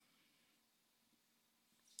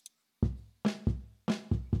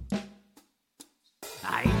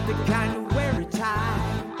the kind of wear a tie.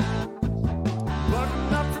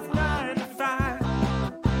 Button up from 9 to 5.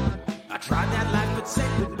 I tried that life but said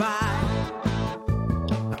goodbye.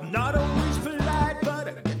 I'm not always polite, but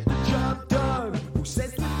I get the job done. Who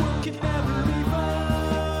says that work can never be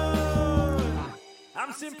fun?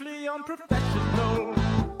 I'm simply unprofessional.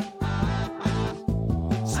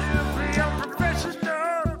 Simply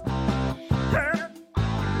unprofessional. Yeah.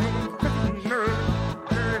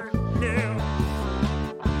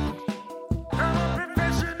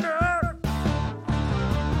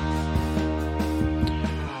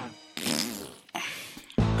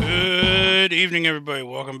 Good evening, everybody.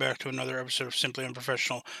 Welcome back to another episode of Simply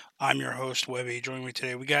Unprofessional. I'm your host, Webby. Joining me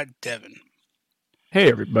today, we got Devin.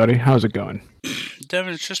 Hey, everybody. How's it going?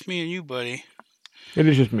 Devin, it's just me and you, buddy. It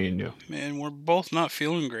is just me and you. Man, we're both not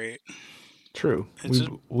feeling great. True.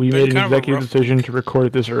 We made an executive decision to record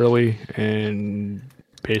it this early and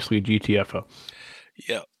basically GTFO.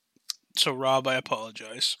 Yeah. So, Rob, I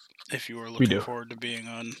apologize if you were looking forward to being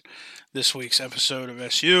on this week's episode of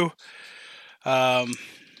SU.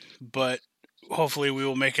 But hopefully we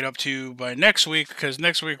will make it up to you by next week, because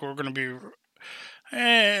next week we're going to be...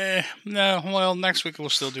 next week we'll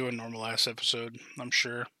still do a normal-ass episode, I'm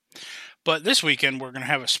sure. But this weekend we're going to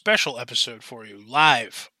have a special episode for you,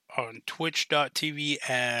 live on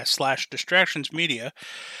twitch.tv/distractionsmedia.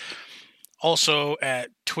 Also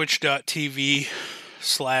at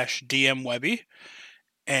twitch.tv/DMWebby.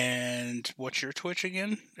 And what's your Twitch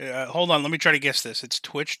again? Hold on, let me try to guess this. It's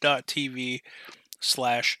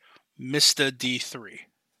twitch.tv/MrD3.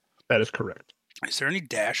 That is correct. Is there any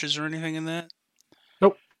dashes or anything in that?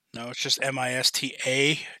 Nope. No, it's just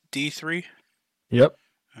MISTAD3? Yep.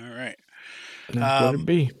 All right. That's what it'd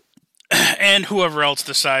be. And whoever else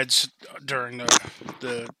decides during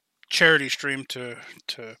the charity stream to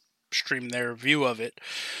stream their view of it.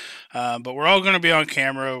 But we're all going to be on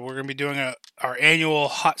camera. We're going to be doing our annual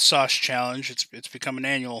hot sauce challenge. It's become an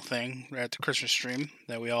annual thing at the Christmas stream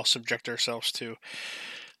that we all subject ourselves to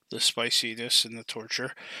the spiciness and the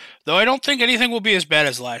torture. Though I don't think anything will be as bad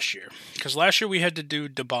as last year, because last year we had to do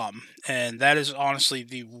Da Bomb, and that is honestly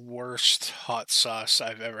the worst hot sauce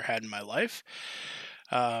I've ever had in my life.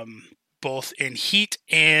 Both in heat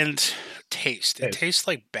and taste. It tastes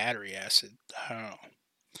like battery acid. I don't know.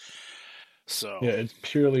 So yeah, it's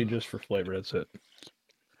purely just for flavor. That's it.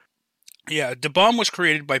 Yeah, Da Bomb was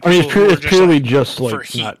created by people it's purely just like for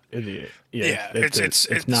heat. Not idiot.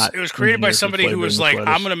 It's not. It was created by somebody who was like,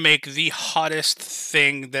 lettuce. I'm going to make the hottest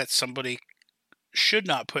thing that somebody should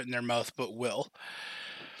not put in their mouth but will.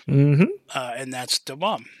 Mm-hmm. And that's Da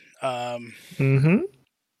Bomb. Mm-hmm.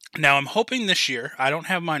 Now, I'm hoping this year, I don't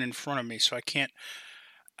have mine in front of me, so I can't,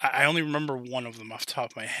 I only remember one of them off the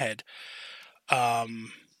top of my head.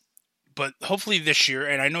 But hopefully this year,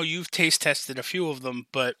 and I know you've taste tested a few of them,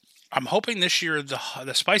 but I'm hoping this year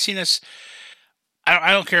the spiciness,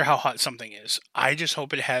 I don't care how hot something is. I just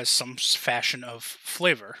hope it has some fashion of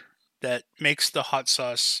flavor that makes the hot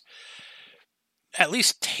sauce at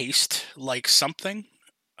least taste like something.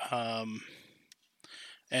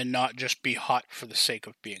 And not just be hot for the sake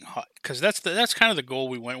of being hot. Because that's kind of the goal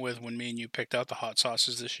we went with when me and you picked out the hot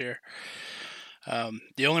sauces this year.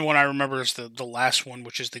 The only one I remember is the last one,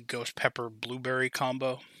 which is the ghost pepper blueberry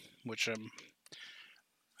combo, which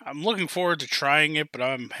I'm looking forward to trying it, but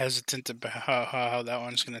I'm hesitant about how that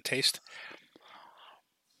one's going to taste.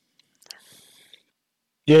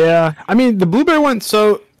 Yeah, I mean the blueberry one.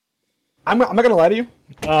 So I'm not gonna lie to you.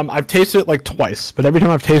 I've tasted it like twice, but every time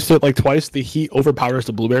I've tasted it like twice, the heat overpowers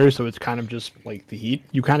the blueberry, so it's kind of just like the heat.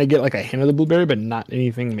 You kind of get like a hint of the blueberry, but not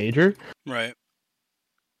anything major. Right.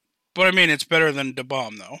 But I mean, it's better than Da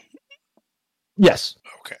Bomb, though. Yes.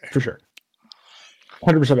 Okay. For sure.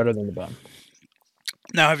 100% better than Da Bomb.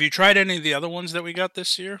 Now, have you tried any of the other ones that we got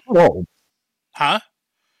this year? Oh. Huh?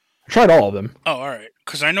 I tried all of them. Oh, all right.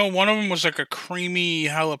 Because I know one of them was like a creamy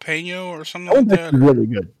jalapeno or something like that. Really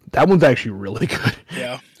good. That one's actually really good.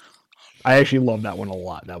 Yeah. I actually love that one a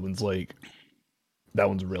lot. That one's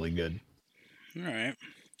really good. All right.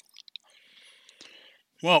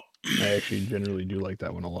 Well, I actually generally do like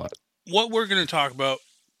that one a lot. What we're going to talk about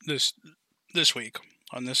this week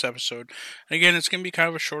on this episode, and again, it's going to be kind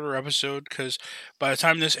of a shorter episode because by the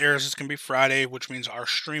time this airs, it's going to be Friday, which means our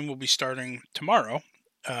stream will be starting tomorrow.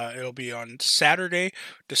 It'll be on Saturday,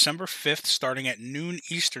 December 5th, starting at noon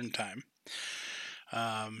Eastern Time.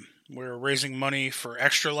 We're raising money for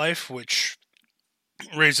Extra Life, which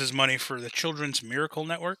raises money for the Children's Miracle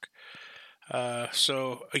Network.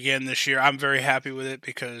 So, again, this year, I'm very happy with it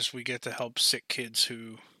because we get to help sick kids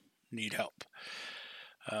who need help.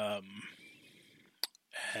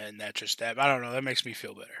 And I don't know, that makes me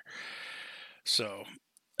feel better. So,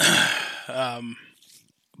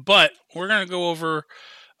 But we're going to go over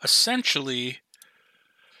essentially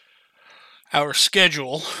our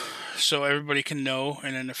schedule so everybody can know,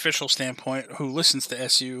 in an official standpoint, who listens to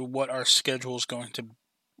SU, what our schedule is going to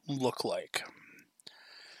look like.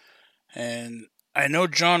 And I know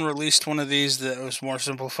John released one of these that was more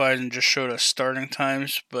simplified and just showed us starting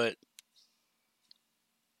times, but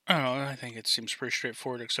I don't know, I think it seems pretty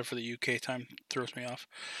straightforward, except for the UK time throws me off.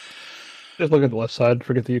 Just look at the left side,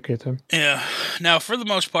 forget the UK time. Yeah. Now, for the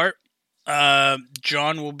most part,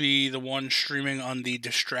 John will be the one streaming on the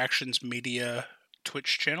Distractions Media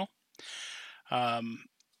Twitch channel.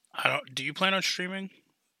 Do you plan on streaming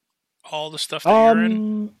all the stuff that you're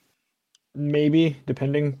in? Maybe,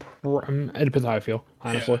 depending. It depends how I feel,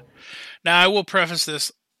 honestly. Yeah. Now, I will preface this.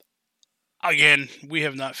 Again, we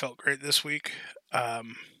have not felt great this week. I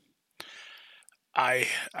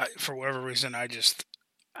for whatever reason, I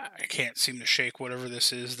can't seem to shake whatever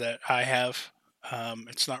this is that I have.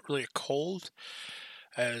 It's not really a cold,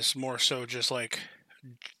 as more so just like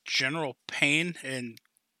general pain and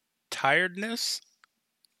tiredness.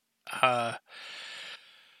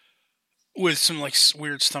 With some like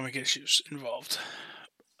weird stomach issues involved.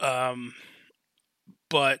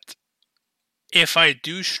 But if I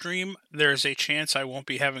do stream, there's a chance I won't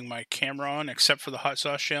be having my camera on, except for the hot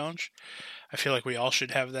sauce challenge. I feel like we all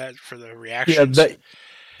should have that for the reactions.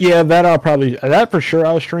 That I'll probably, that for sure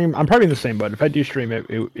I'll stream. I'm probably in the same boat. If I do stream it,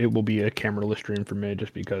 it will be a cameraless stream for me,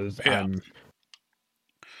 just because I'm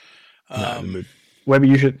not in the mood. Webby,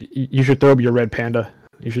 you should throw up your red panda.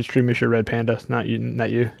 You should stream your red panda, not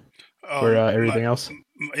you. For everything else.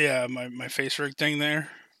 Yeah, my face rig thing there.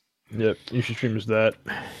 Yep, you should stream as that.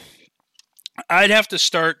 I'd have to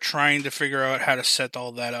start trying to figure out how to set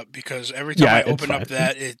all that up, because every time I open up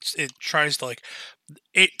that, it tries to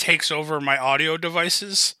it takes over my audio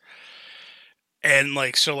devices, and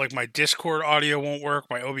so my Discord audio won't work,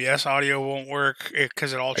 my OBS audio won't work,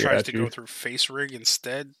 because it all tries to go through face rig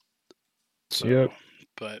instead. So, yep.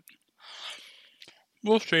 But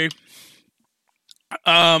we'll see.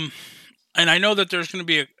 And I know that there's going to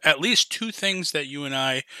be at least two things that you and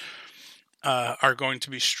I are going to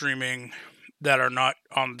be streaming that are not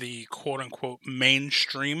on the quote-unquote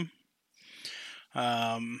mainstream.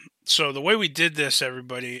 So the way we did this,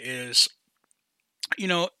 everybody, is,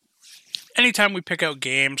 anytime we pick out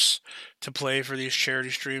games to play for these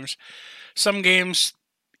charity streams, some games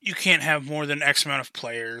you can't have more than X amount of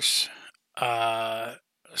players.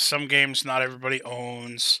 Some games not everybody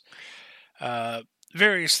owns.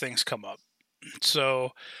 Various things come up.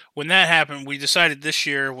 So when that happened, we decided this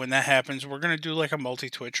year, when that happens, we're going to do like a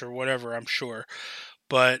multi-Twitch or whatever, I'm sure.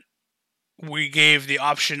 But we gave the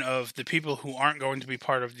option of the people who aren't going to be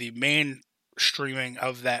part of the main streaming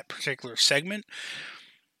of that particular segment,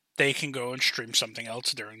 they can go and stream something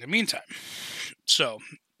else during the meantime. So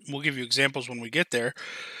we'll give you examples when we get there.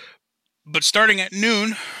 But starting at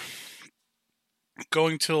noon,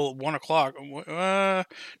 going till 1 o'clock.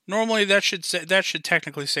 Normally that should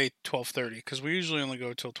technically say 12:30, because we usually only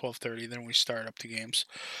go till 12:30. Then we start up the games.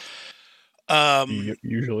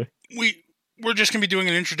 Usually we're just gonna be doing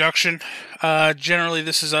an introduction. Generally,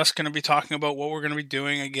 this is us gonna be talking about what we're gonna be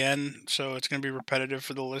doing again, so it's gonna be repetitive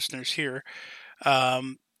for the listeners here.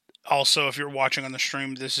 Also, if you're watching on the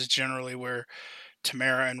stream, this is generally where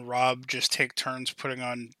Tamara and Rob just take turns putting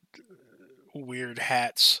on weird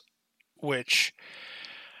hats, which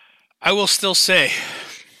I will still say,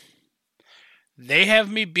 they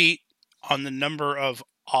have me beat on the number of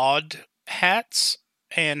odd hats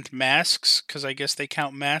and masks, because I guess they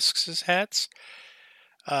count masks as hats.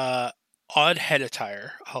 Odd head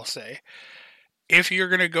attire, I'll say. If you're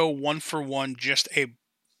going to go one for one, just a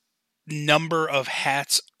number of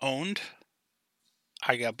hats owned,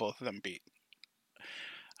 I got both of them beat.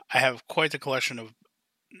 I have quite the collection of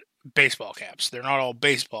baseball caps. They're not all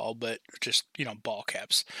baseball, but just, ball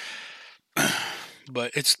caps.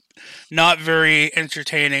 But it's not very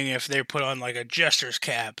entertaining if they put on like a jester's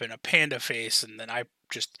cap and a panda face, and then I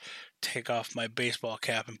just take off my baseball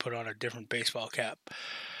cap and put on a different baseball cap.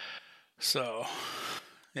 So,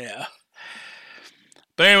 yeah.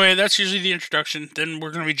 But anyway, that's usually the introduction. Then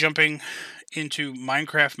we're going to be jumping into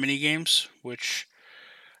Minecraft minigames, which,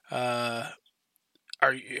 are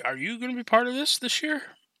you going to be part of this year?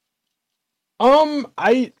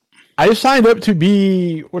 I signed up to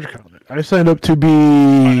be, I signed up to be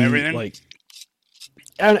on everything?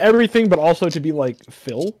 On everything, but also to be like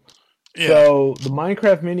Phil. Yeah. So the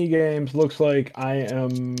Minecraft mini games looks like I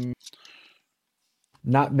am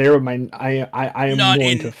not there. But I am Not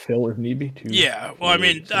willing in. to fill if need be. Yeah, well, I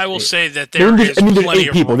mean, 6, I will 8. say that there is There's plenty 8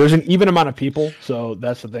 of people. room. There's an even amount of people, so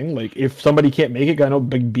that's the thing. Like, if somebody can't make it, I know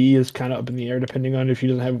Big B is kind of up in the air depending on if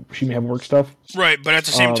she may have work stuff. Right, but at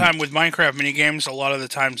the same time, with Minecraft minigames, a lot of the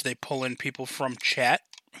times they pull in people from chat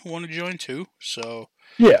who want to join too. So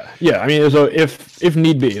Yeah. I mean, so if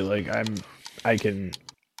need be, like I can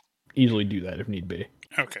easily do that if need be.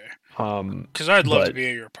 okay, because I'd love to be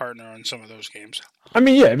your partner on some of those games. I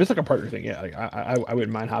mean, yeah, if it's like a partner thing, yeah, like I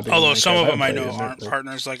wouldn't mind hopping. Although some of them I know aren't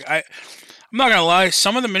partners. Like I'm not gonna lie,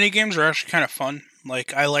 some of the mini games are actually kind of fun.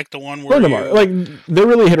 Like I like the one where some of them are like they're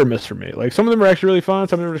really hit or miss for me. Like some of them are actually really fun.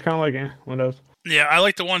 Some of them are just kind of like one of those. Yeah, I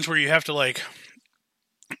like the ones where you have to like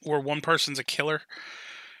where one person's a killer,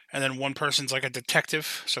 and then one person's like a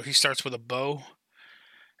detective. So he starts with a bow,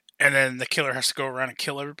 and then the killer has to go around and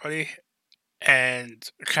kill everybody and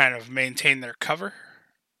kind of maintain their cover.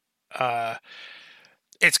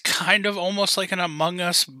 It's kind of almost like an Among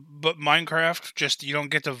Us, but Minecraft. Just you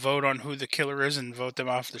don't get to vote on who the killer is and vote them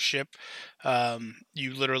off the ship.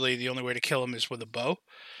 You literally the only way to kill them is with a bow.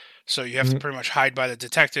 So you have to pretty much hide by the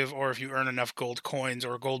detective, or if you earn enough gold coins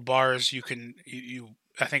or gold bars, you can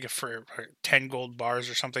I think if for 10 gold bars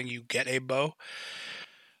or something, you get a bow.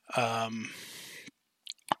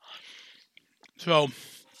 So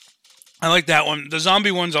I like that one. The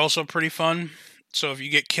zombie one's also pretty fun. So if you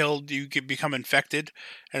get killed, you can become infected,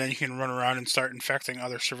 and then you can run around and start infecting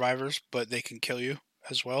other survivors, but they can kill you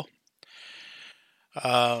as well.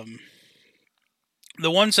 The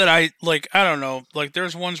ones that I like, I don't know, like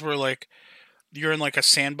there's ones where like you're in like a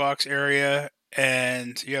sandbox area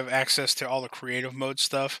and you have access to all the creative mode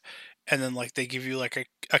stuff, and then like they give you like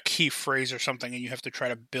a key phrase or something, and you have to try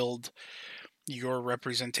to build your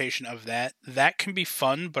representation of that. That can be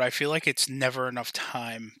fun, but I feel like it's never enough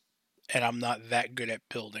time, and I'm not that good at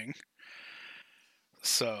building.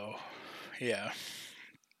 So, yeah.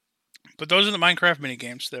 But those are the Minecraft mini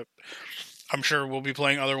games that I'm sure we'll be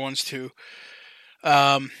playing other ones too.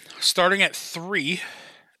 Starting at 3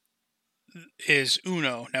 is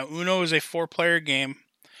Uno. Now, Uno is a 4-player game,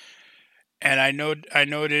 and I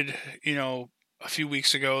noted, a few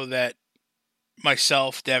weeks ago that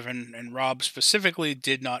myself, Devin, and Rob specifically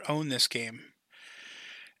did not own this game.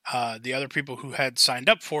 The other people who had signed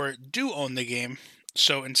up for it do own the game.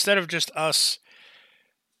 So instead of just us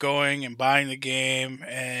going and buying the game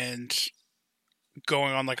and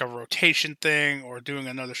going on like a rotation thing or doing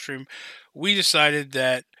another stream, we decided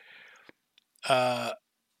that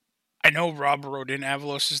I know Rob wrote in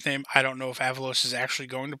Avalos' name. I don't know if Avalos is actually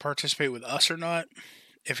going to participate with us or not.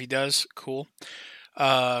 If he does, cool.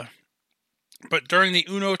 But during the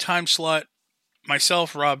Uno time slot,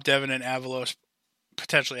 myself, Rob, Devin, and Avalos,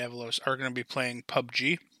 potentially Avalos, are going to be playing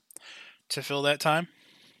PUBG to fill that time.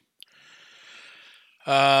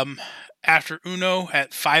 After Uno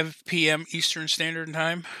at 5 p.m. Eastern Standard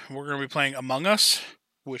Time, we're going to be playing Among Us,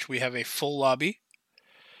 which we have a full lobby.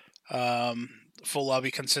 Full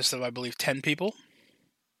lobby consists of, I believe, 10 people.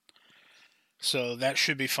 So that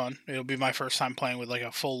should be fun. It'll be my first time playing with like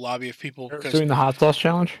a full lobby of people. Doing the hot sauce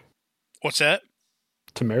challenge? What's that?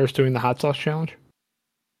 Tamara's doing the hot sauce challenge?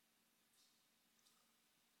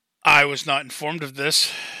 I was not informed of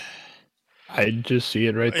this. I just see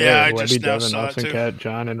it right there. Yeah, I Webby, just now Devin, saw Nelson, it too. Cat,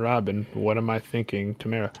 John, and Robin. What am I thinking,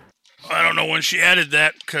 Tamara? I don't know when she added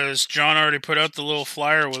that because John already put out the little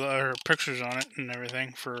flyer with her pictures on it and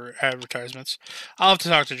everything for advertisements. I'll have to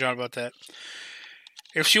talk to John about that.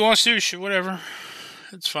 If she wants to, whatever.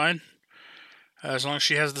 It's fine. As long as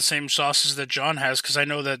she has the same sauces that John has, because I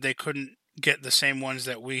know that they couldn't get the same ones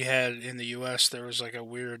that we had in the U.S. There was like a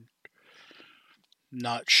weird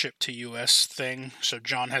not shipped to U.S. thing, so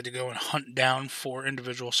John had to go and hunt down 4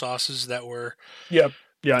 individual sauces that were Yeah,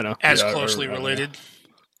 I know. as closely related.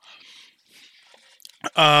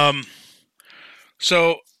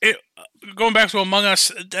 So going back to Among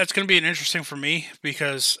Us, that's going to be an interesting for me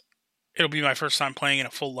because it'll be my first time playing in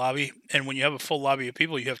a full lobby, and when you have a full lobby of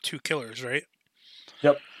people, you have 2 killers, right?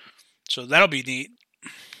 Yep. So that'll be neat.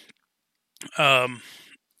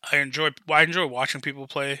 I enjoy watching people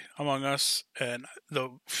play Among Us, and the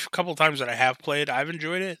couple times that I have played, I've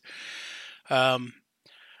enjoyed it.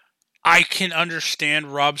 I can understand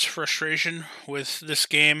Rob's frustration with this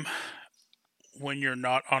game when you're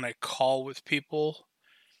not on a call with people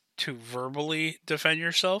to verbally defend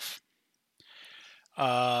yourself,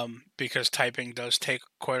 because typing does take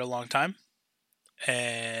quite a long time,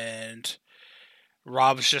 and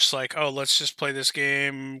Rob's just like, oh, let's just play this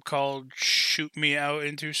game called Shoot Me Out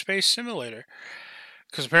into Space Simulator.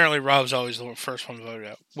 Because apparently Rob's always the first one voted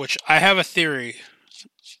out. Which I have a theory,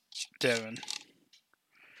 Devin.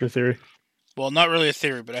 Your theory? Well, not really a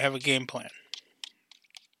theory, but I have a game plan.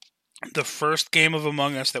 The first game of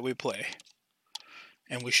Among Us that we play,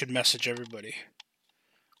 and we should message everybody.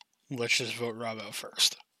 Let's just vote Rob out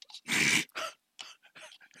first.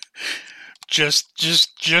 just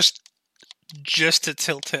to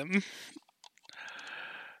tilt him.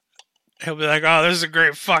 He'll be like, "Oh, this is a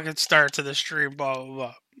great fucking start to the stream." Blah blah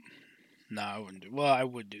blah. No, I wouldn't do. Well, I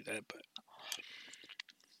would do that, but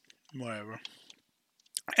whatever.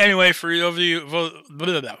 Anyway, for those of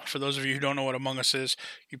you who don't know what Among Us is,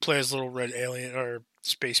 you play as little red alien or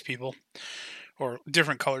space people, or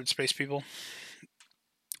different colored space people.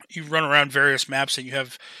 You run around various maps, and you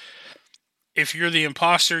have. If you're the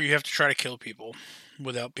imposter, you have to try to kill people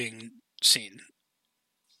without being seen.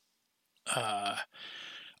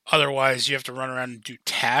 Otherwise, you have to run around and do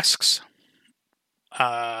tasks.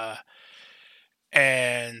 And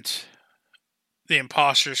the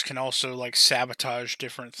imposters can also like sabotage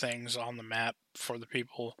different things on the map for the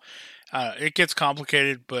people. It gets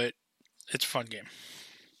complicated, but it's a fun game.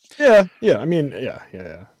 Yeah. I mean, yeah.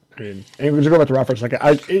 I mean, and to go back to Rob for a second,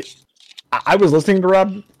 I was listening to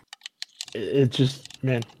Rob. It's just,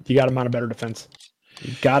 man, you got to mount a better defense.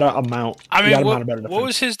 You got to mount a better defense. What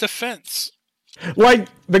was his defense? Like,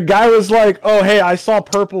 the guy was like, "Oh, hey, I saw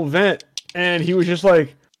purple vent," and he was just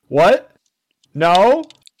like, "What? No?"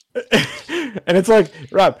 And it's like,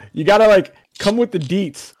 Rob, you got to, like, come with the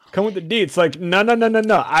deets. Like,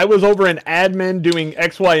 no. I was over in admin doing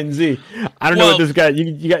X, Y, and Z. I don't know what this guy.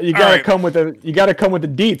 You got to come with the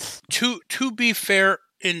deets. To be fair,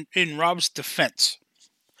 in Rob's defense,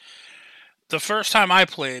 the first time I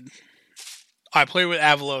played with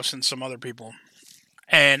Avalos and some other people,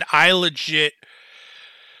 and I legit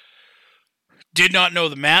did not know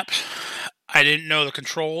the map. I didn't know the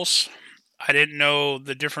controls. I didn't know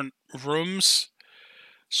the different rooms.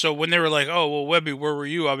 So when they were like, "Oh, well, Webby, where were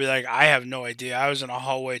you?" I'll be like, "I have no idea. I was in a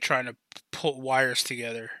hallway trying to put wires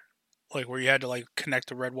together." Like, where you had to, like, connect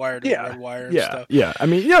the red wire to the red wire and stuff. Yeah. I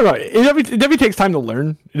mean, no, it definitely takes time to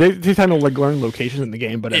learn. It takes time to, like, learn locations in the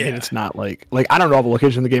game, but I mean, it's not like I don't know all the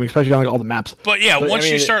locations in the game, especially on, like, all the maps. But yeah, once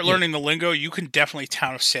you start learning the lingo, you can definitely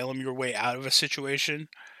Town of Salem your way out of a situation.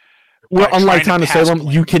 Well, unlike Town of Salem,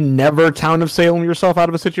 you can never Town of Salem yourself out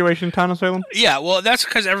of a situation, Town of Salem. Yeah, well, that's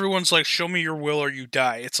because everyone's like, "Show me your will or you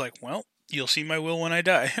die." It's like, well, you'll see my will when I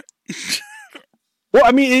die. Well,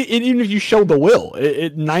 I mean, even if you show the will,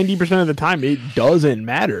 90% of the time it doesn't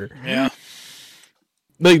matter. Yeah.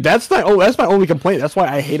 Like, that's my only complaint. That's why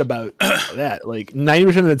I hate about that. Like,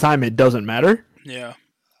 90% of the time it doesn't matter. Yeah.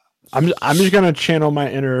 I'm just gonna channel my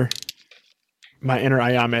inner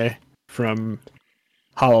Ayame from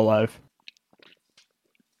Hololive.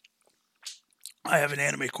 I have an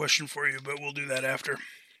anime question for you, but we'll do that after.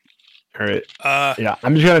 All right. Yeah,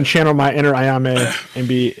 I'm just gonna channel my inner Ayame and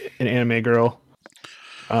be an anime girl.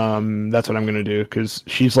 That's what I'm gonna do, because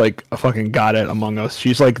she's like a fucking god at Among Us.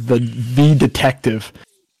 She's like the detective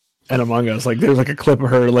at Among Us. Like, there's like a clip of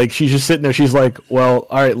her, like, she's just sitting there. She's like, "Well,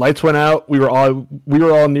 all right, lights went out. We were all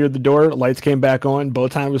near the door. Lights came back on.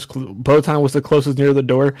 Botan was the closest near the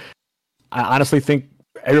door. I honestly think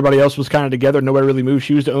everybody else was kind of together. Nobody really moved.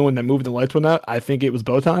 She was the only one that moved, and the lights went out. I think it was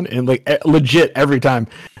Botan." And like, legit every time,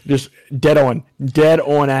 just dead on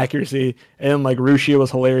accuracy. And like, Rushia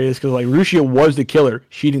was hilarious, because like, Rushia was the killer.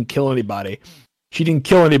 She didn't kill anybody,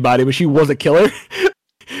 but she was a killer.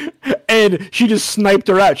 And she just sniped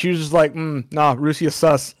her out. She was just like, "Nah, Rushia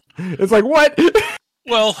sus." It's like, what?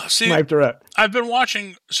 Well, see, sniped her out. I've been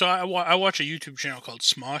watching. So I watch a YouTube channel called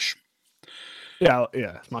Smosh. Yeah,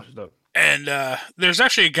 Smosh is dope. And there's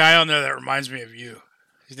actually a guy on there that reminds me of you.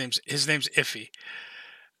 His name's Iffy.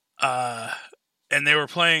 And they were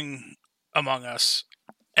playing Among Us,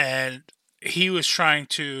 and he was trying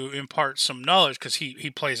to impart some knowledge, because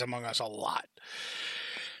he plays Among Us a lot.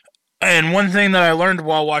 And one thing that I learned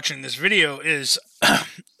while watching this video is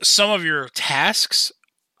some of your tasks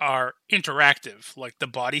are interactive, like the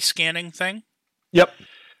body scanning thing. Yep.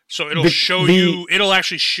 So it'll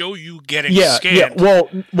actually show you getting scanned.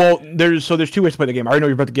 Yeah. Well, there's two ways to play the game. I already know what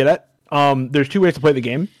you're about to get at. There's two ways to play the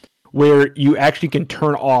game, where you actually can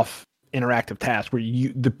turn off interactive tasks, where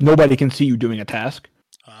nobody can see you doing a task.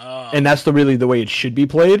 Oh. And that's really the way it should be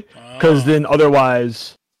played, because then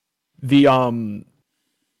otherwise the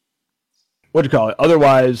what do you call it?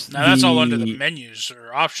 Otherwise, now that's all under the menus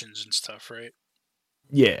or options and stuff, right?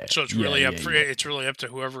 Yeah. So it's really it's really up to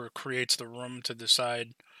whoever creates the room to decide.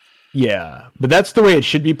 Yeah, but that's the way it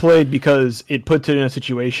should be played, because it puts it in a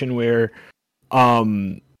situation where,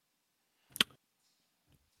 I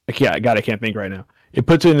can't think right now. It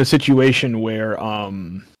puts it in a situation where,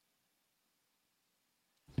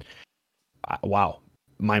 wow,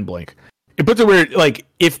 mind blank. it puts it where like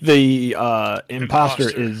if the imposter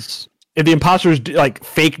is like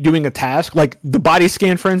fake doing a task, like the body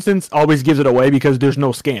scan, for instance, always gives it away because there's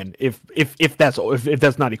no scan if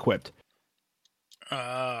that's not equipped.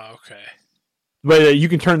 Okay. But you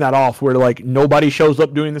can turn that off where like nobody shows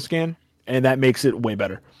up doing the scan, and that makes it way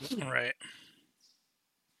better. Right.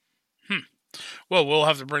 Well, we'll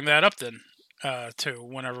have to bring that up then, to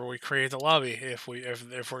whenever we create the lobby, if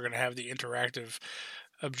we're gonna have the interactive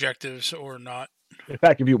objectives or not. In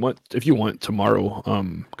fact, if you want tomorrow,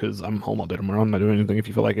 because I'm home all day tomorrow, I'm not doing anything. If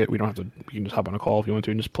you feel like it, we don't have to. You can just hop on a call if you want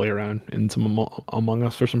to and just play around in some Among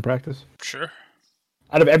Us for some practice. Sure.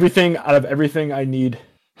 Out of everything I need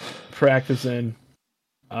practice in,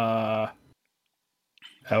 I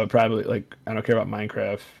would probably like. I don't care about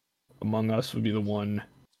Minecraft. Among Us would be the one.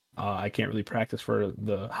 I can't really practice for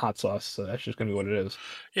the hot sauce, so that's just gonna be what it is.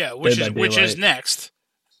 Yeah, which is next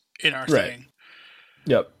in our thing.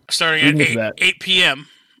 Yep. Starting at 8 p.m.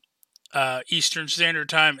 Eastern Standard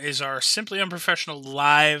Time is our Simply Unprofessional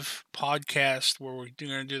live podcast where we're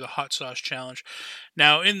going to do the hot sauce challenge.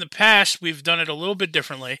 Now, in the past, we've done it a little bit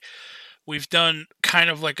differently. We've done kind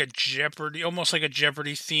of like a Jeopardy, almost like a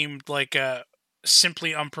Jeopardy themed, like a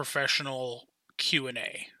Simply Unprofessional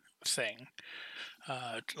Q&A thing.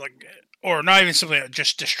 Or not even simply,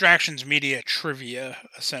 just distractions media trivia,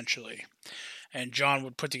 essentially. And John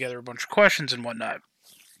would put together a bunch of questions and whatnot.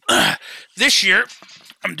 This year,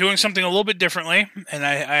 I'm doing something a little bit differently, and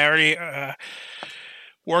I already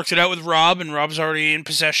worked it out with Rob, and Rob's already in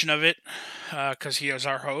possession of it because he is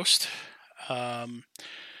our host.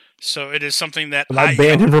 So it is something that I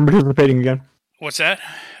banned him from participating again. What's that?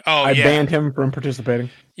 Oh, I banned him from participating.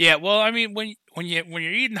 Yeah, well, I mean, when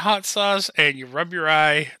you're eating hot sauce and you rub your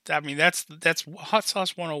eye, I mean that's hot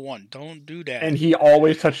sauce 101. Don't do that. And he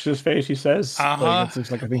always touches his face. He says, like, it's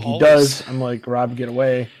just like I think always. He does. I'm like, Rob, get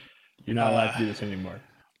away. You're not allowed to do this anymore.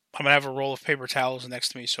 I'm gonna have a roll of paper towels next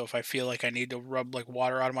to me, so if I feel like I need to rub like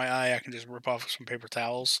water out of my eye, I can just rip off some paper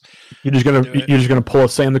towels. You're just gonna pull a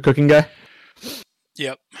Sam the cooking guy.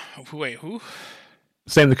 Yep. Wait, who?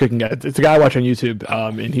 Sam the cooking guy. It's a guy I watch on YouTube.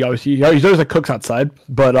 And he always like cooks outside,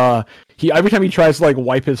 but he every time he tries to like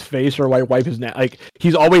wipe his face or wipe his neck, like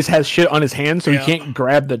he's always has shit on his hands, so he can't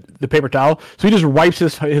grab the paper towel. So he just wipes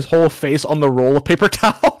his whole face on the roll of paper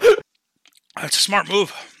towel. That's a smart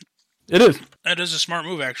move. It is. That is a smart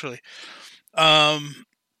move, actually.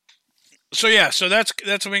 So yeah, so that's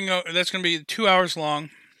gonna be 2 hours long.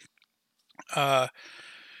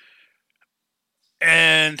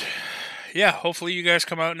 And yeah, hopefully you guys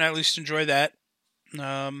come out and at least enjoy that.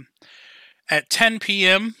 At 10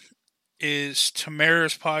 p.m. is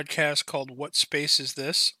Tamara's podcast called What Space Is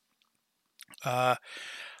This? I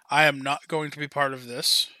am not going to be part of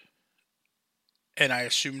this. And I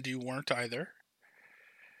assumed you weren't either.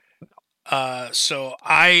 So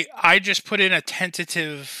I just put in a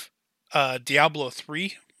tentative Diablo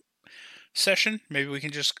 3 session. Maybe we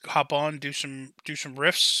can just hop on, do some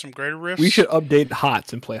riffs, some greater riffs. We should update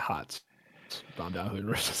HOTS and play HOTS. Bomb down hood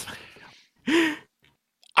riffs.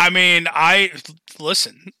 I mean,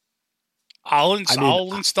 listen. I'll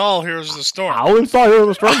install Heroes of the Storm. I'll install Heroes of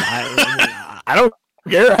the Storm. I don't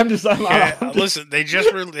care. Listen, they just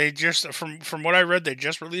from what I read, they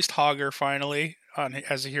just released Hogger finally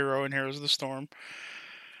as a hero in Heroes of the Storm.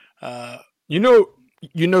 You know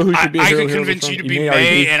who should be a hero? I could convince you to be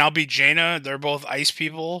May, and I'll be Jaina. They're both ice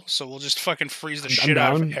people, so we'll just fucking freeze the shit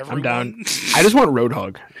out of everyone. I'm down. I just want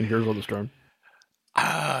Roadhog in Heroes of the Storm.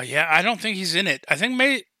 Yeah, I don't think he's in it. I think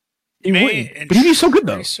May. He wouldn't, but he'd be so good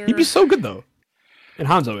though. He'd be so good though. And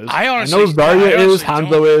Hanzo is. I know Zarya is.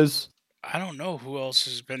 Hanzo is. I don't know who else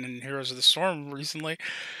has been in Heroes of the Storm recently.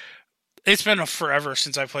 It's been forever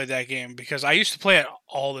since I played that game because I used to play it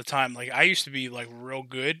all the time. Like I used to be like real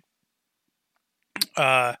good.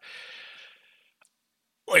 Like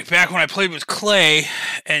back when I played with Clay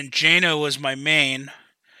and Jaina was my main.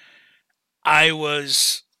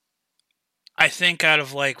 I think out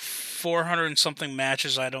of like 400 and something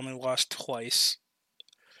matches, I'd only lost twice,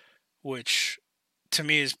 which to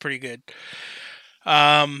me is pretty good.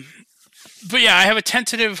 But yeah, I have a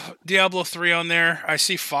tentative Diablo 3 on there. I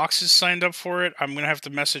see Fox is signed up for it. I'm going to have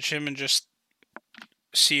to message him and just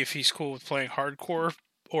see if he's cool with playing hardcore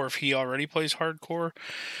or if he already plays hardcore.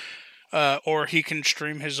 Or he can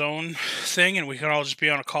stream his own thing and we can all just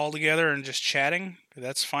be on a call together and just chatting.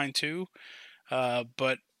 That's fine too.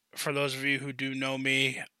 But for those of you who do know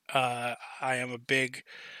me, I am a big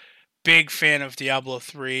fan of Diablo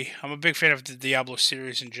 3. I'm a big fan of the Diablo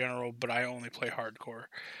series in general, but I only play hardcore.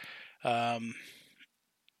 Now,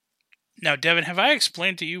 Devin, have I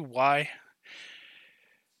explained to you why?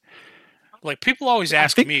 Like, people always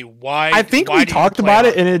ask me why. I think we talked about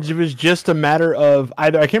it, and it was just a matter of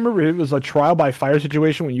either, I can't remember if it was a trial by fire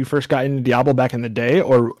situation when you first got into Diablo back in the day,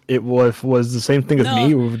 or it was the same thing as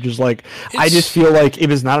me. It was just like, I just feel like if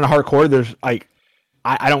it's not in hardcore, there's like,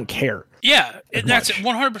 I don't care. Yeah, that's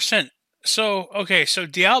 100%. So, okay, so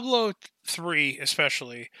Diablo 3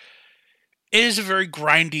 especially is a very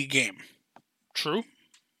grindy game. True?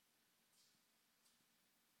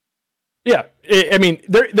 Yeah, I mean,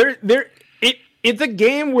 it's a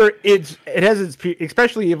game where it has its,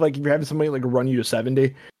 especially if like you're having somebody like run you to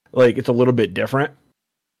 70, like it's a little bit different.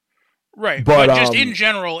 Right, but just in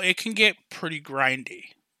general, it can get pretty grindy.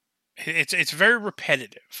 It's very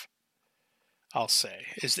repetitive. I'll say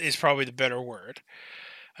is probably the better word.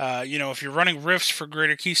 If you're running rifts for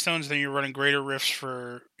greater keystones, then you're running greater rifts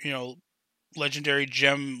for legendary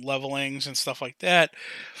gem levelings and stuff like that.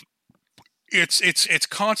 It's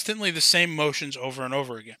constantly the same motions over and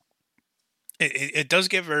over again. It does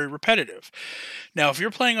get very repetitive. Now, if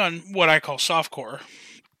you're playing on what I call softcore,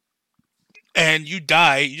 and you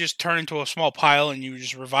die, you just turn into a small pile and you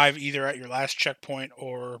just revive either at your last checkpoint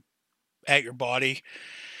or at your body,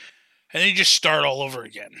 and then you just start all over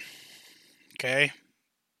again. Okay?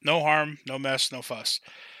 No harm, no mess, no fuss.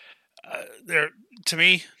 To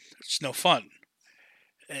me, it's no fun.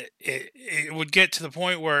 It would get to the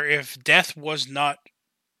point where if death was not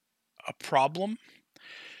a problem,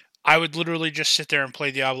 I would literally just sit there and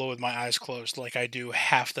play Diablo with my eyes closed like I do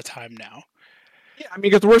half the time now. Yeah, I mean,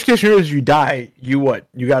 because the worst case scenario is you die, you what?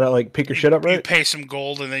 You gotta like pick your shit up, right? You pay some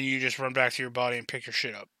gold and then you just run back to your body and pick your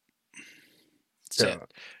shit up. That's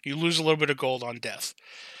it. You lose a little bit of gold on death.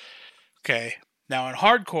 Okay. Now in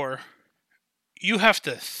hardcore, you have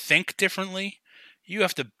to think differently. You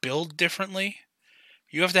have to build differently.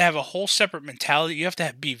 You have to have a whole separate mentality. You have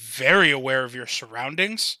to be very aware of your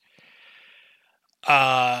surroundings.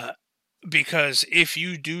 Because if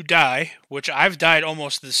you do die, which I've died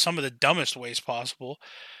almost some of the dumbest ways possible.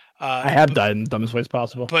 I have died in the dumbest ways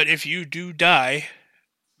possible. But if you do die,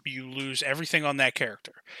 you lose everything on that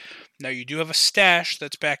character. Now, you do have a stash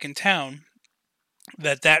that's back in town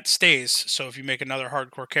that stays. So if you make another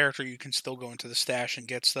hardcore character, you can still go into the stash and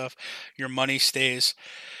get stuff. Your money stays.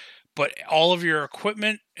 But all of your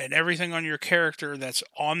equipment and everything on your character that's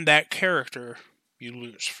on that character, you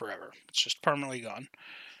lose forever. It's just permanently gone.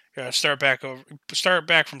 You gotta start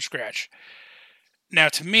back from scratch. Now,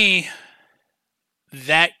 to me,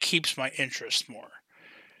 that keeps my interest more.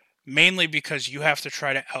 Mainly because you have to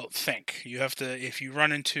try to outthink. You have to, if you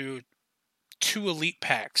run into 2 elite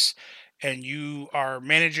packs and you are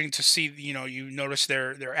managing to see, you notice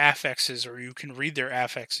their affixes, or you can read their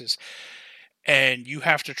affixes, and you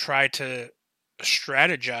have to try to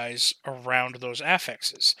strategize around those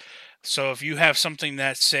affixes. So if you have something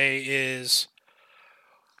that, say, is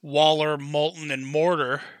Waller, Molten, and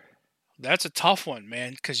Mortar, that's a tough one,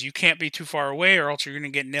 man, because you can't be too far away or else you're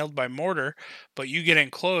going to get nailed by Mortar. But you get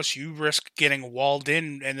in close, you risk getting walled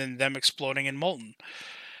in and then them exploding in Molten.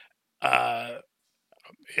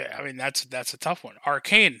 Yeah, I mean, that's a tough one.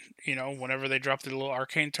 Arcane, whenever they drop the little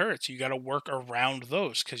arcane turrets, you got to work around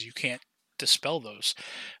those because you can't dispel those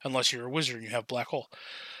unless you're a wizard and you have black hole.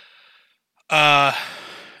 I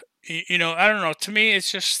don't know. To me,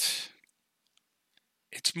 it's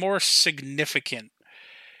more significant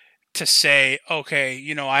to say,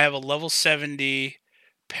 okay, I have a level 70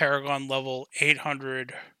 Paragon level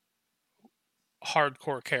 800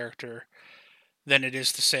 hardcore character than it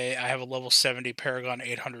is to say I have a level 70 Paragon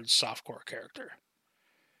 800 softcore character.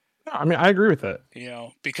 No, I mean, I agree with that.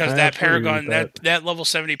 Because that Paragon, that level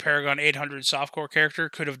 70 Paragon 800 softcore character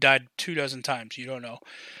could have died 24 times. You don't know.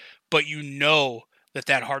 But you know that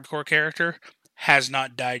hardcore character has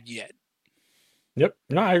not died yet. Yep.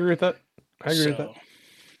 No, I agree with that. with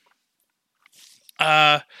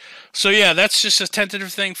that. So yeah, that's just a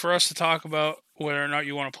tentative thing for us to talk about, whether or not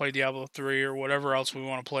you want to play Diablo 3 or whatever else we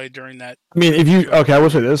want to play during that. I mean, I will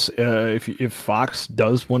say this, if Fox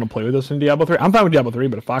does want to play with us in Diablo 3, I'm fine with Diablo 3,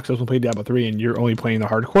 but if Fox does want to play Diablo 3 and you're only playing the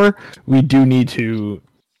hardcore, we do need to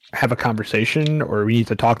have a conversation, or we need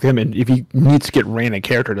to talk to him, and if he needs to get ran a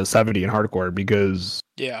character to 70 in hardcore, because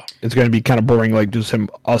it's going to be kind of boring, like just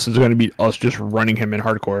it's going to be us just running him in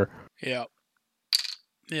hardcore. Yeah.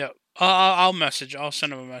 I'll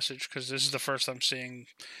send him a message, because this is the first I'm seeing.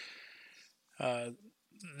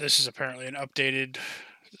 This is apparently an updated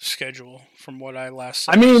schedule from what I last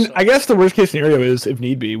saw. I mean, I guess the worst case scenario is, if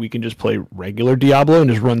need be, we can just play regular Diablo and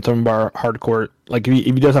just run some of our hardcore. Like if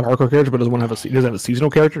he does have hardcore characters, but doesn't have a seasonal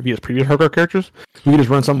character, if he has previous hardcore characters, we can just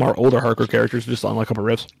run some of our older hardcore characters just on like a couple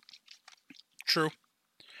riffs. True.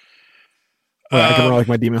 I can run like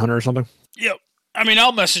my Demon Hunter or something. Yep. I mean,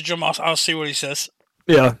 I'll message him. I'll see what he says.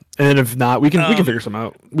 Yeah, and if not, we can figure some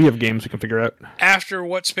out. We have games we can figure out. After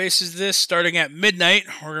What Space Is This? Starting at midnight,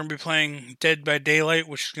 we're going to be playing Dead by Daylight,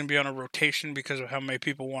 which is going to be on a rotation because of how many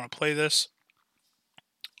people want to play this.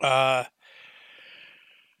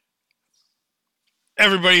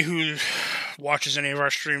 Everybody who watches any of our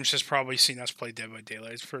streams has probably seen us play Dead by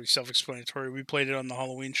Daylight. It's pretty self-explanatory. We played it on the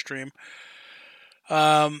Halloween stream.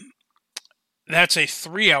 That's a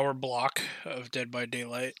 3-hour block of Dead by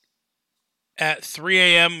Daylight. At 3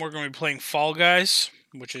 a.m., we're going to be playing Fall Guys,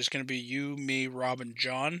 which is going to be you, me, Rob, and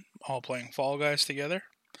John all playing Fall Guys together.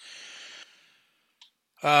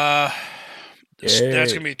 That's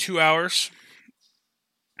going to be 2 hours.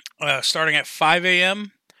 Starting at 5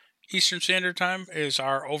 a.m. Eastern Standard Time is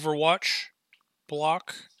our Overwatch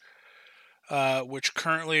block, which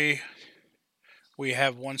currently we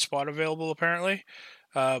have one spot available, apparently.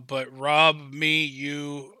 But Rob, me,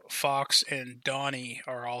 you, Fox, and Donnie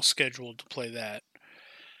are all scheduled to play that.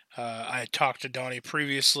 I talked to Donnie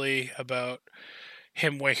previously about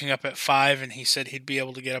him waking up at 5, and he said he'd be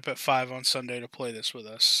able to get up at 5 on Sunday to play this with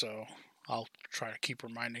us, so I'll try to keep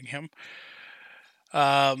reminding him.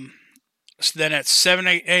 So then at 7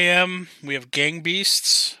 a.m., we have Gang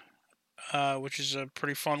Beasts, which is a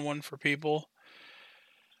pretty fun one for people.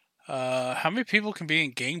 How many people can be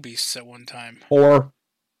in Gang Beasts at one time? 4.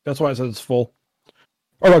 That's why I said it's full.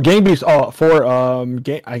 Oh no, Gang Beasts. Oh, 4.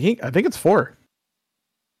 I think it's 4.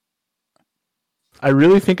 I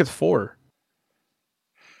really think it's 4.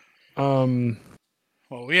 Well,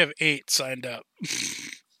 we have 8 signed up.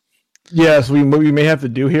 Yes, what we may have to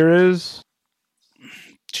do here is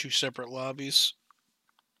 2 separate lobbies.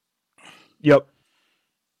 Yep.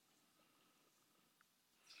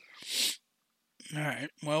 All right.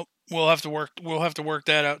 Well, we'll have to work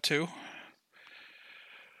that out too.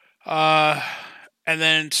 And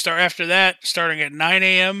then after that, starting at 9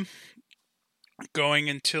 a.m., going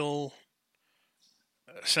until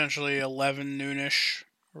essentially 11 noonish,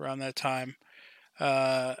 around that time.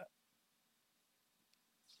 We're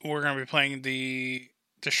going to be playing the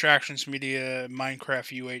Distractions Media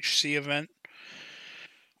Minecraft UHC event.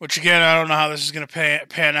 Which again, I don't know how this is going to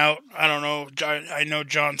pan out. I don't know. I know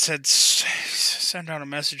John sent out a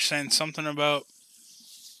message saying something about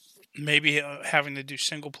maybe having to do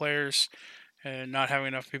single players and not having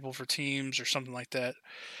enough people for teams or something like that.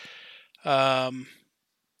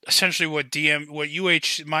 Essentially, what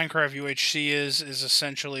Minecraft UHC is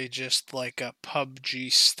essentially just like a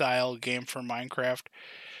PUBG style game for Minecraft,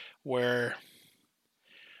 where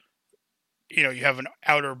you have an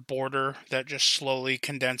outer border that just slowly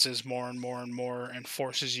condenses more and more and more and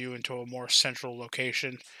forces you into a more central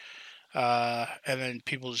location. And then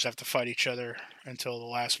people just have to fight each other until the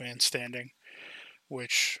last man standing,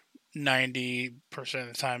 which 90% of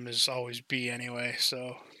the time is always B anyway, so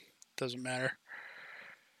it doesn't matter.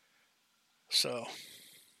 So,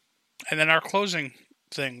 and then our closing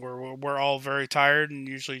thing, where we're all very tired and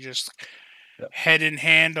usually just head in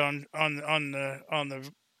hand on the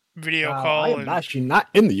video call. I'm actually not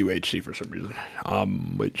in the UHC for some reason,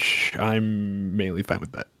 which I'm mainly fine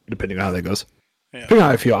with that, depending on how that goes. Yeah. Depending on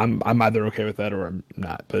how I feel, I'm either okay with that or I'm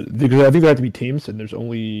not. But because I think there have to be teams, and there's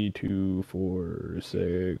only 2, 4,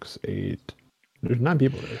 6, 8. There's 9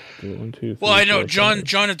 people there. 1, 2, 3, well, I know 4,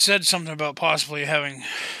 John had said something about possibly having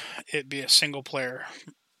it be a single player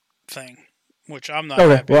thing, which I'm not.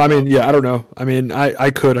 Okay. Happy well, about. I mean, yeah, I don't know. I mean,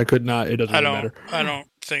 I could not. It doesn't really matter. I don't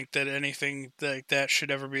think that anything like that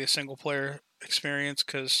should ever be a single player experience,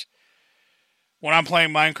 because when I'm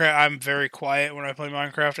playing Minecraft, I'm very quiet when I play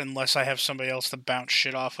Minecraft unless I have somebody else to bounce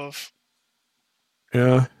shit off of.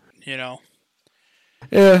 Yeah. Yeah,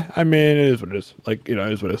 I mean, it is what it is. Like, it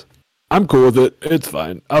is what it is. I'm cool with it. It's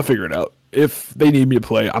fine. I'll figure it out. If they need me to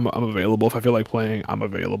play, I'm available. If I feel like playing, I'm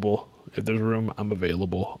available. If there's room, I'm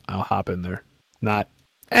available. I'll hop in there. Not,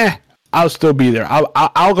 I'll still be there.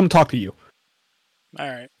 I'll come talk to you. All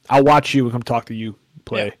right. I'll watch you and come talk to you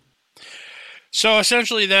play. Yeah. So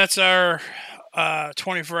essentially, that's our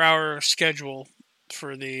 24-hour schedule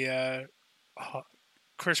for the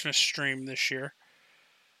Christmas stream this year.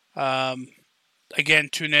 Again,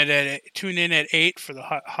 tune in at 8 for the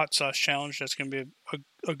hot sauce challenge. That's going to be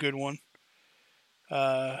a good one.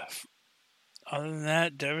 Other than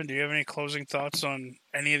that, Devin, do you have any closing thoughts on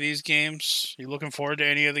any of these games? Are you looking forward to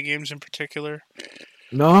any of the games in particular?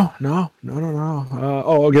 No. Games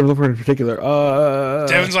in particular.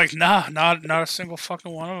 Devin's like, nah, not a single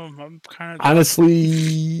fucking one of them. I'm kind of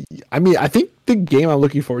honestly. I mean, I think the game I'm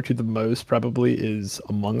looking forward to the most probably is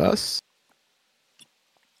Among Us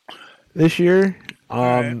this year.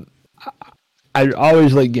 Right. I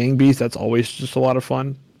always like Gang Beasts. That's always just a lot of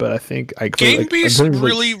fun. but I think Gang Beast in terms of,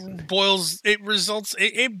 really it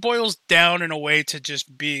boils down in a way to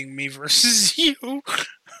just being me versus you.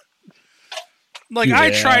 Like, I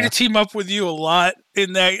try to team up with you a lot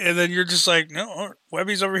in that, and then you're just like, no,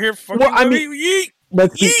 Webby's over here. Fucking Well, I Webby, mean,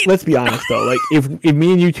 yeet. let's be honest though. Like, if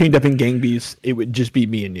me and you teamed up in Gang Beast, it would just be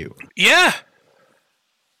me and you. Yeah.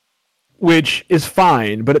 Which is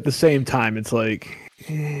fine, but at the same time, it's like,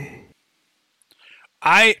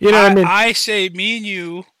 I say me and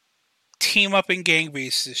you team up in Gang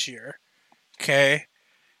Beast this year, okay,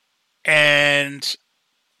 and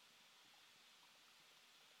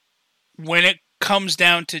when it comes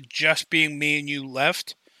down to just being me and you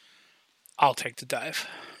left, I'll take the dive.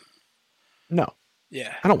 No.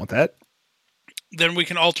 Yeah. I don't want that. Then we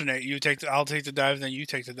can alternate. I'll take the dive, then you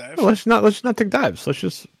take the dive. No, let's not take dives. Let's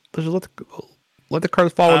just let the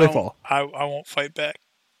cards fall where they fall. I won't fight back.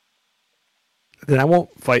 Then I won't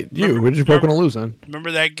fight you. We're just both gonna lose then.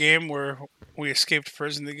 Remember that game where we escaped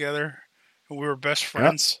prison together and we were best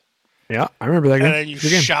friends? Yeah, I remember that game. And then you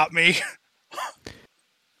shot me.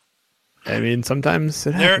 I mean, sometimes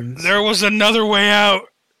it happens. There was another way out.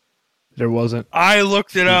 There wasn't. I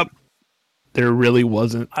looked it up. There really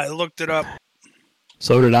wasn't. I looked it up.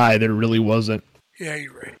 So did I. There really wasn't. Yeah,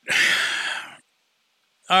 you're right.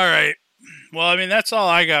 All right. Well, I mean, that's all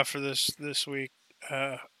I got for this week.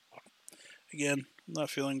 Again, I'm not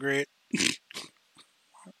feeling great.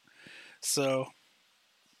 So,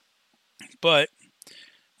 but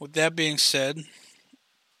with that being said,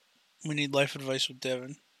 we need life advice with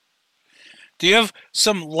Devin. Do you have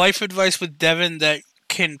some life advice with Devin that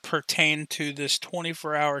can pertain to this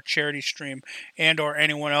 24-hour charity stream and or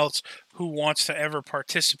anyone else who wants to ever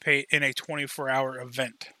participate in a 24-hour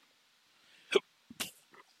event?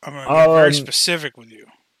 I'm going to be very specific with you.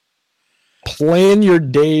 Plan your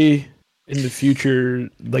day in the future,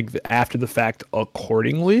 like after the fact,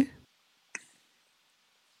 accordingly.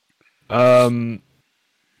 But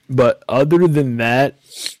other than that,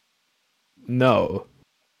 no.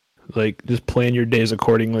 Like, just plan your days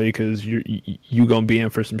accordingly because you gonna be in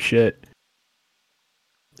for some shit.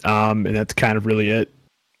 And that's kind of really it.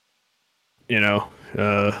 You know,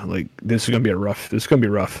 like this is gonna be rough. That's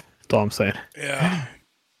all I'm saying. Yeah.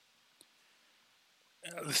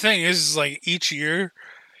 The thing is like each year,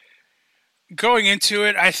 going into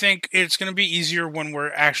it, I think it's gonna be easier when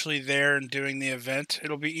we're actually there and doing the event.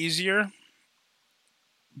 It'll be easier.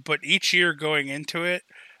 But each year going into it,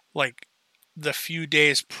 like the few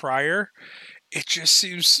days prior, it just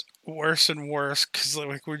seems worse and worse because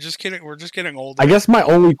like we're just getting older. I guess my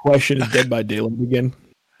only question is Dead by Daylight again.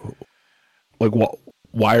 Like,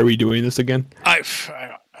 why are we doing this again? I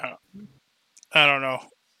don't know,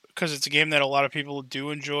 because it's a game that a lot of people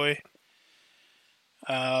do enjoy.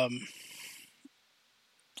 I'm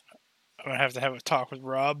gonna have to have a talk with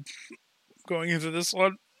Rob going into this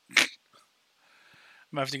one.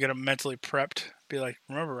 I'm gonna have to get him mentally prepped. Be like,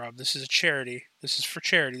 remember, Rob, this is a charity. This is for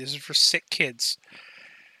charity. This is for sick kids.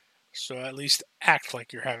 So at least act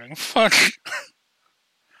like you're having fun.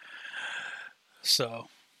 So,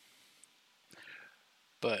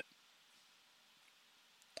 but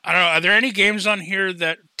I don't know. Are there any games on here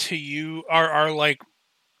that to you are like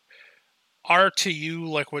what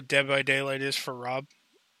Dead by Daylight is for Rob?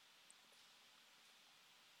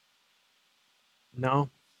 No,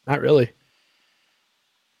 not really.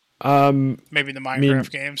 Maybe the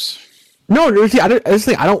Minecraft games. No, honestly, I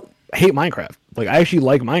don't hate Minecraft. Like, I actually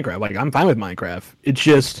like Minecraft. Like, I'm fine with Minecraft. It's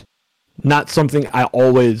just not something I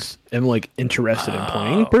always am like interested in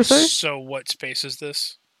playing per se. So, what space is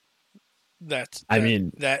this? That's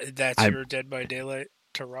your Dead by Daylight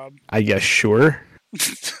to Rob. I guess sure.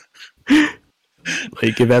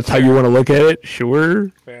 Like, if that's how you want to look at it,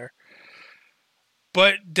 sure. Fair.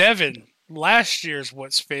 But Devin, last year's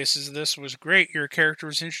What Space Is This was great. Your character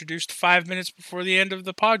was introduced 5 minutes before the end of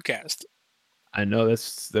the podcast. I know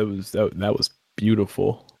that was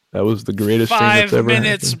beautiful. That was the greatest thing that's ever 5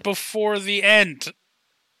 minutes happened. Before the end.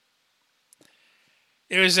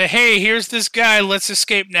 It was a, hey, here's this guy, let's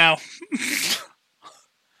escape now.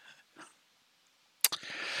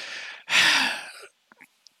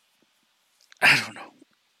 I don't know.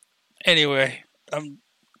 Anyway, I'm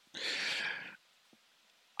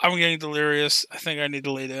getting delirious. I think I need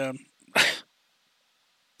to lay down.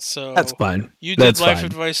 So that's fine. You did life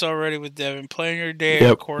advice already with Devin. Plan your day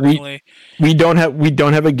accordingly. We don't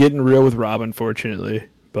have a getting real with Rob, unfortunately.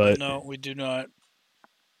 But no, we do not.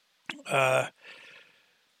 I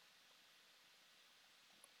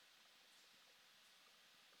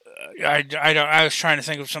was trying to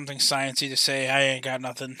think of something sciencey to say. I ain't got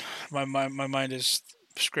nothing. My mind is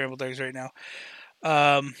scrambled eggs right now.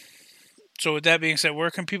 So with that being said, where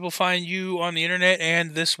can people find you on the internet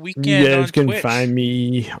and this weekend You guys on can Twitch? find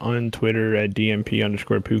me on Twitter at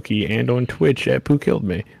DMP_Pookie and on Twitch at Poo Killed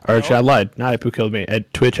Me. Or actually, I lied. Not at Poo Killed Me.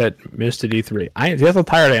 At Twitch at MrD3. That's how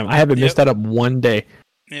tired I am. I haven't missed that up one day.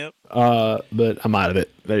 Yep. But I'm out of it.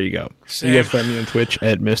 There you go. Same. You guys find me on Twitch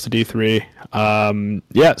at MrD3.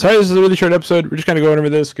 Yeah, sorry this is a really short episode. We're just kind of going over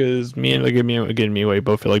this because me and me away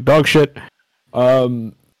both feel like dog shit.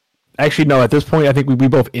 Actually, no, at this point, I think we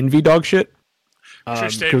both envy dog shit.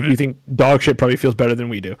 Because we think dog shit probably feels better than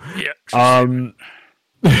we do. Yeah.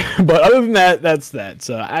 But other than that, that's that.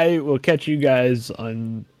 So I will catch you guys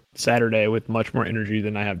on Saturday with much more energy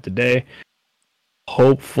than I have today.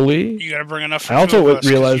 Hopefully. You got to bring enough for I also two of us,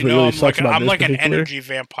 realized what really I'm sucks about I'm this like an particular- energy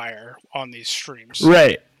vampire on these streams.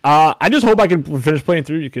 Right. I just hope I can finish playing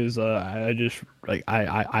through because I just like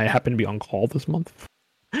I happen to be on call this month.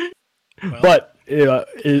 Well, But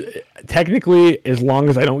technically, as long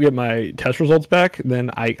as I don't get my test results back,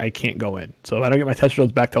 then I can't go in. So if I don't get my test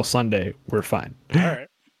results back till Sunday, we're fine. all right.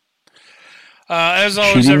 As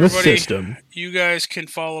always, Cheating the everybody, system. you guys can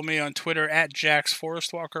follow me on Twitter at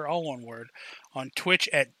JaxForestWalker, all one word. On Twitch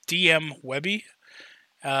at DMWebby.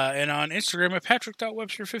 And on Instagram at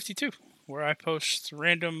Patrick.Webster52, where I post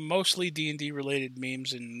random, mostly D&D related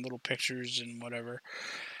memes and little pictures and whatever.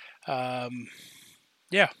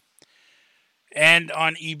 Yeah. And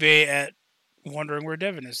on eBay at wondering where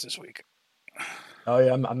Devin is this week. Oh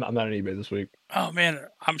yeah, I'm not on eBay this week. Oh man,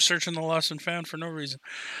 I'm searching the lost and found for no reason.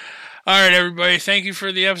 All right, everybody. Thank you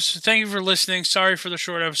for the episode. Thank you for listening. Sorry for the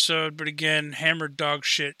short episode, but again, hammered dog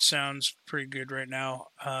shit sounds pretty good right now.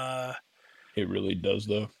 It really does,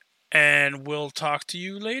 though. And we'll talk to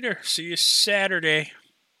you later. See you Saturday.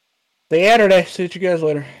 Saturday. See you guys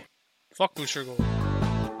later. Fuck Booster Gold.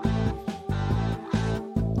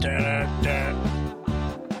 Da-da-da.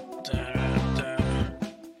 Da-da-da.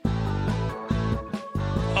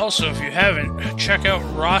 Also, if you haven't, check out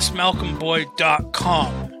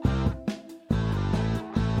rossmalcolmboyd.com.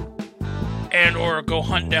 And or go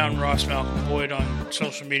hunt down Ross Malcolm Boyd on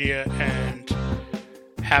social media and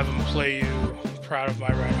have him play you Proud of My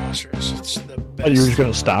Rhinoceros. It's the best. You were just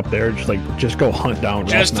gonna stop there, just go hunt down.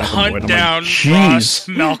 Just Ross Malcolm hunt Boyd. I'm down like, "Jeez, Ross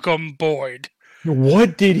Malcolm Boyd.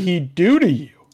 what did he do to you?"